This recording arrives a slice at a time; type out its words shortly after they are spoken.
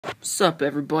What's up,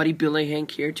 everybody? Billy Hank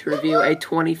here to review a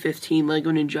 2015 LEGO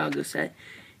Ninjago set.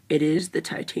 It is the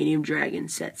Titanium Dragon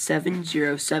set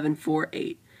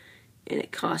 70748, and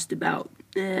it cost about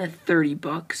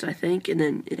 $30, I think, and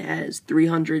then it has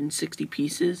 360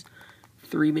 pieces,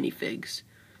 3 minifigs.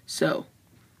 So,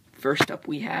 first up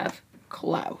we have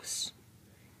Klaus.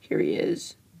 Here he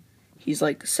is. He's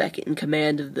like the second in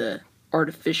command of the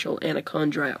artificial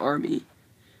Anaconda army.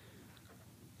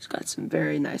 He's got some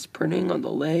very nice printing on the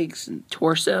legs and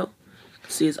torso.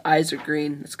 See, his eyes are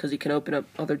green. That's because he can open up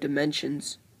other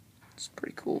dimensions. It's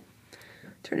pretty cool.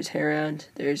 Turn his hair around.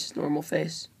 There's his normal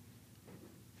face.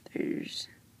 There's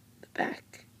the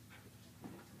back.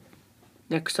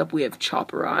 Next up, we have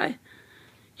Chopper Eye.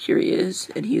 Here he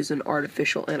is, and he is an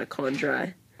artificial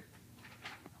Anaconda.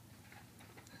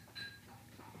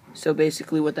 So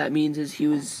basically what that means is he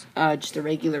was just a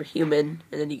regular human,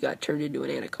 and then he got turned into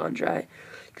an Anaconda.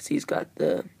 Because he's got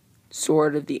the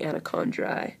sword of the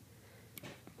Anaconda.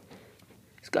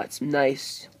 He's got some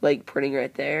nice leg printing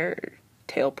right there,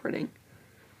 tail printing.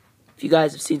 If you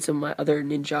guys have seen some of my other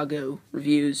Ninjago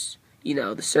reviews, you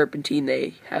know, the Serpentine,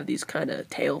 they have these kind of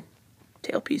tail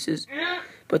pieces.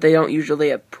 But they don't usually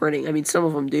have printing. I mean, some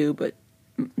of them do, but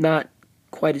not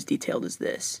quite as detailed as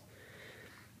this.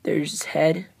 There's his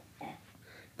head.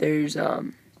 There's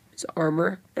his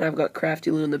armor. And I've got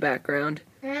Crafty Lou in the background,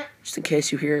 just in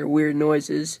case you hear weird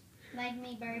noises. Like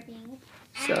me burping.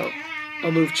 So,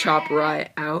 I'll move Chopper Eye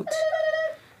out.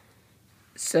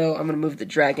 So, I'm going to move the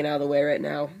dragon out of the way right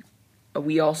now.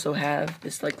 We also have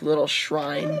this, like, little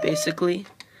shrine, basically.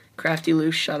 Crafty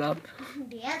Lou, shut up.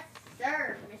 Yes,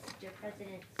 sir, Mr.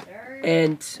 President, sir.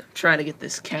 And I'm trying to get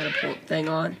this catapult thing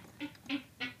on.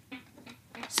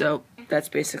 So, that's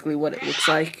basically what it looks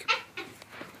like.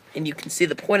 And you can see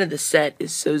the point of the set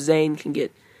is so Zane can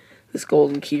get this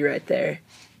golden key right there,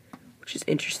 which is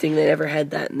interesting. They never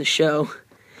had that in the show.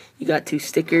 You got 2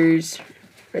 stickers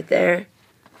right there,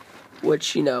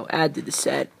 which, you know, add to the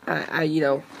set. I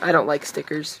don't like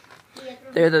stickers.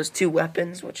 There are those 2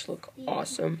 weapons, which look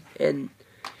awesome. And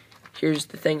here's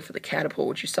the thing for the catapult,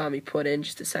 which you saw me put in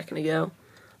just a second ago.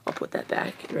 I'll put that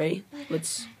back, right?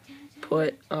 Let's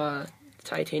put the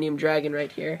Titanium Dragon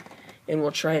right here, and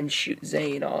we'll try and shoot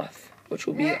Zane off, which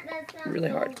will be really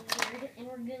hard.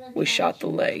 We shot the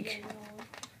leg.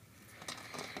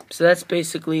 So that's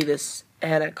basically this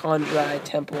Anaconda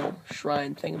temple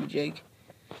shrine thingamajig.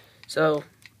 So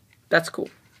that's cool.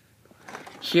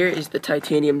 Here is the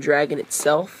Titanium Dragon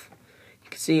itself. You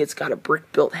can see it's got a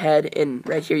brick-built head, and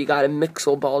right here you got a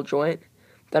mixel ball joint,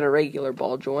 then a regular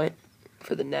ball joint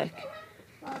for the neck.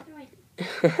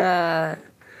 You can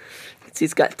see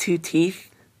it's got 2 teeth.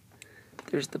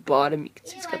 There's the bottom. You can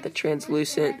see it's got the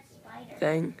translucent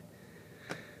thing.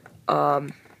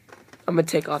 I'm going to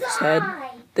take off his head.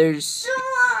 There's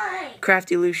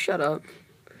Crafty Lou, shut up.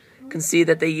 You can see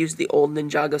that they used the old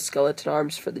Ninjago skeleton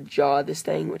arms for the jaw of this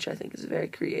thing, which I think is very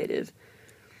creative.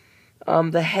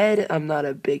 The head, I'm not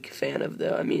a big fan of,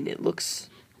 though. I mean, it looks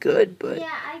good, but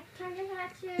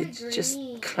it's just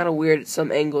kind of weird at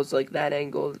some angles. Like that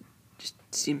angle just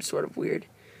seems sort of weird.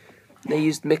 They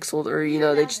used mixed, or, you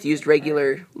know, they just used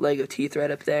regular Lego teeth right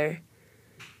up there.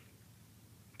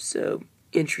 So,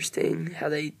 interesting how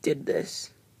they did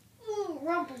this.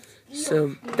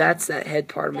 So, that's that head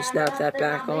part. I'm going to snap that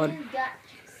back on.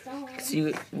 See,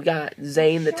 we got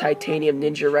Zane, the Titanium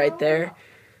Ninja, right there.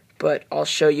 But I'll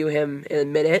show you him in a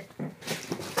minute.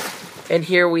 And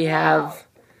here we have,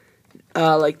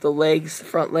 like, the legs, the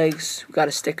front legs. We got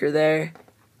a sticker there.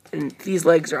 And these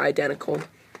legs are identical.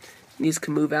 These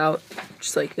can move out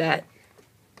just like that.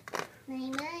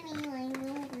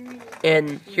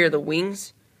 And here are the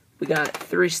wings. We got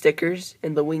 3 stickers,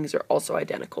 and the wings are also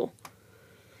identical.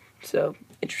 So,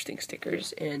 interesting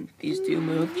stickers. And these do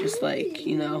move just like,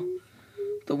 you know,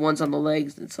 the ones on the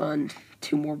legs. It's on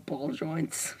 2 more ball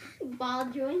joints. Ball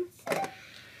joints?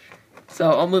 So,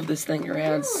 I'll move this thing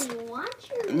around.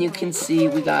 And you can see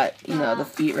we got, you know, the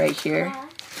feet right here.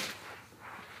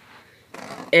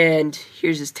 And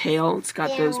here's his tail. It's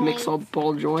got those mixed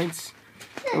ball joints.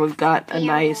 And we've got a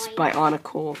nice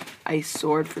bionicle ice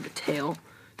sword for the tail,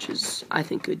 which is, I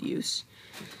think, good use.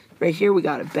 Right here we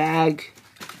got a bag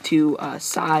to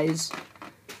size.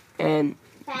 And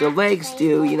the legs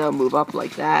do, you know, move up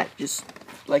like that, just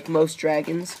like most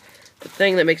dragons. The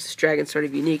thing that makes this dragon sort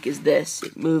of unique is this.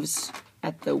 It moves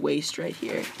at the waist right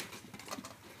here,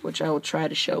 which I will try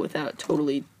to show without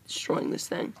totally destroying this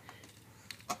thing.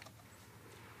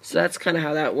 So that's kind of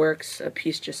how that works. A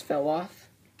piece just fell off.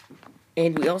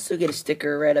 And we also get a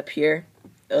sticker right up here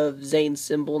of Zane's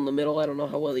symbol in the middle. I don't know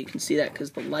how well you can see that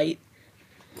because the light.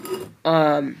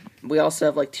 We also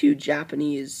have like 2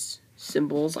 Japanese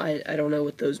symbols. I don't know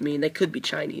what those mean. They could be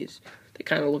Chinese. They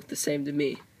kind of look the same to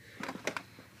me.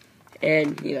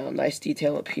 And, nice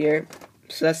detail up here.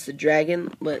 So that's the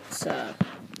dragon. Let's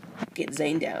get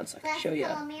Zane down so I can show you.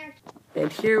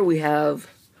 And here we have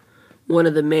one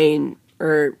of the main,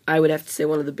 or I would have to say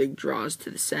one of the big draws to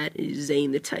the set is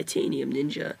Zane the Titanium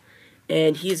Ninja.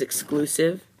 And he's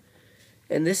exclusive.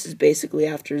 And this is basically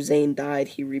after Zane died,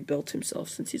 he rebuilt himself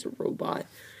since he's a robot.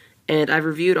 And I've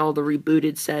reviewed all the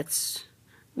rebooted sets,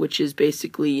 which is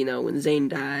basically, when Zane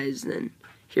dies, and then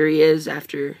here he is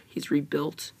after he's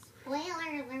rebuilt.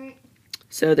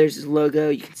 So there's his logo.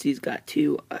 You can see he's got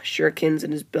 2 shurikens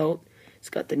in his belt. He's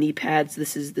got the knee pads.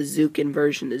 This is the Zukin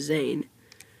version of Zane.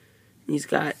 And he's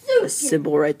got a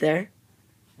symbol right there.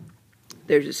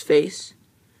 There's his face.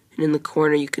 And in the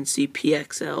corner you can see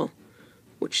PXL,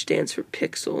 which stands for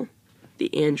Pixel,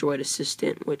 the android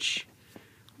assistant, which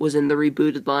was in the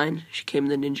rebooted line. She came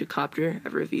in the Ninja Copter.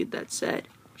 I've reviewed that set,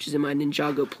 which is in my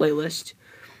Ninjago playlist.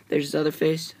 There's his other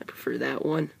face. I prefer that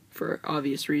one for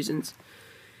obvious reasons.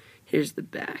 Here's the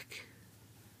back.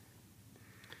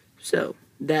 So,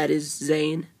 that is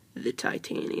Zane the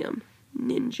Titanium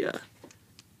Ninja.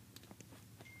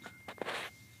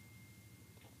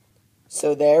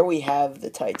 So there we have the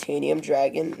Titanium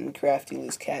Dragon, and Crafty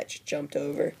Loose Cat just jumped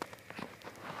over.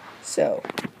 So,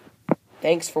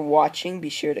 thanks for watching. Be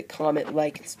sure to comment,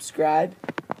 like, and subscribe.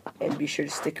 And be sure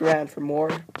to stick around for more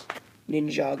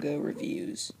Ninjago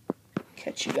reviews.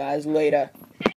 Catch you guys later.